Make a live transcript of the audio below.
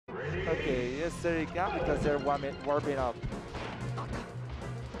Okay, yes, there you go, because they're warming up.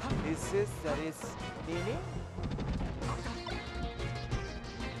 That is Nini.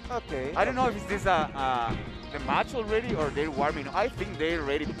 Okay. I don't know if it's this the match already or they're warming. I think they're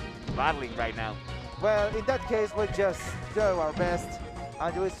already battling right now. Well, in that case, we'll just do our best.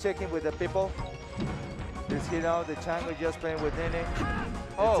 Andrew is checking with the people. There's the Chango just playing with Nini.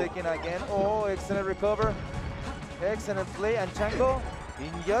 Oh. Taking again. Oh, excellent recover. Excellent play. And Chango,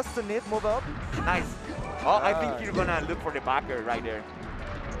 in just a neat move up. Nice. Oh, I think you're gonna look for the backer right there.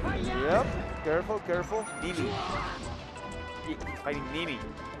 Yep. Careful, careful. Nini. He's fighting Nini.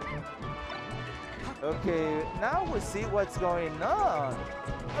 Okay, now we see what's going on.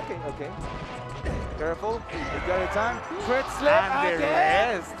 Okay, okay. Careful. You got it time. Crit slip And the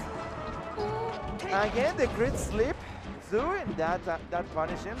rest. Again, the crit slip. Doing that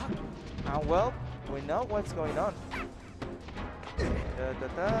punish him. And well, we know what's going on.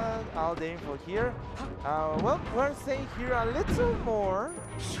 All the info here. Well, we're staying here a little more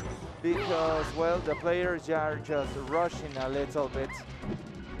because, well, the players are just rushing a little bit.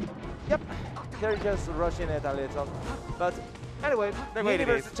 Yep, they're just rushing it a little. But anyway, Nini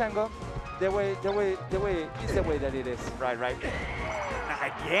versus Chango, the way is the way that it is. Right. Now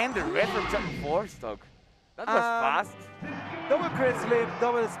again, the red from Chango 4 stock. That was fast. Double crit slip,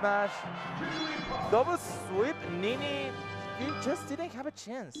 double smash, double sweep. Nini, he just didn't have a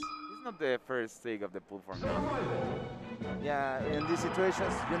chance. It's not the first take of the pull for me. Yeah, in these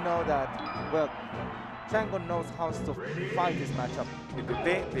situations, you know that, well, Chango knows how to fight this matchup.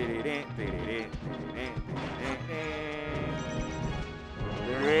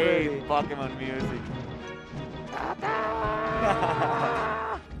 Great Pokemon music.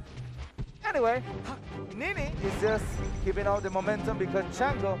 Anyway, Nini is just keeping out the momentum because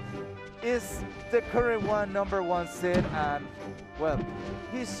Chango is the current #1 seed, and well,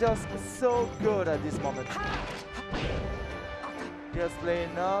 he's just so good at this moment. Just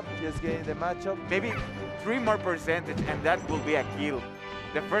playing up, just getting the matchup. Maybe 3 more percentage, and that will be a kill.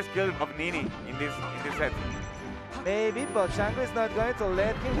 The first kill of Nini in this set. Maybe, but Chango is not going to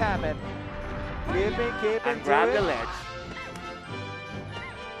let him happen. Keep and grab the ledge.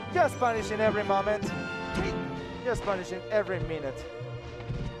 Just punishing every moment. Just punishing every minute.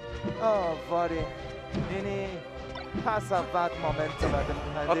 Oh, buddy. Nini has a bad momentum at the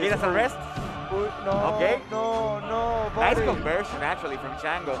Okay, that's a rest. No, okay. No, buddy. Nice conversion, actually, from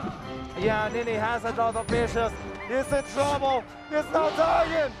Chango. Yeah, Nini has a lot of vicious. He's in trouble. He's not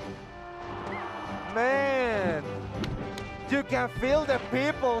dying. Man. You can feel the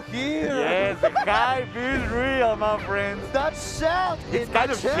people here. Yes, the hype is real, my friends. That shout it's kind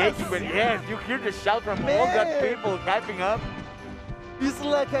of shaky, but yes, you hear the shout from all that people hyping up. It's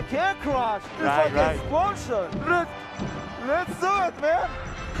like a car crash. It's right, like an explosion. Let's do it, man.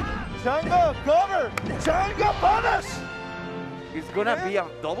 Chango, cover. Chango, punish. It's gonna be a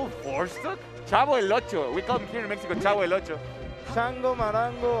double 4-stock? Chavo el Ocho. We call him here in Mexico Chavo el Ocho. Chango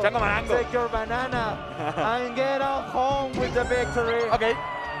Marango. Chango Marango. Take your banana and get out home with the victory. Okay.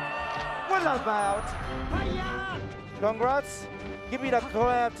 Well about. Congrats. Give it a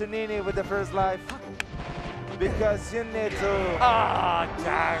clap to Nini with the first life. Because you need to. Ah,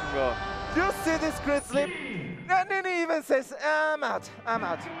 Chango. You see this crit slip? And Nini even says, I'm out. I'm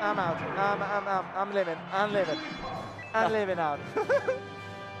leaving out.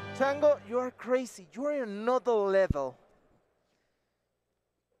 Chango, you are crazy. You are another level.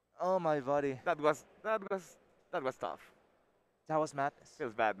 Oh my buddy. That was tough. That was madness.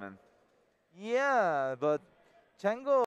 Feels bad, man. Yeah, but Chango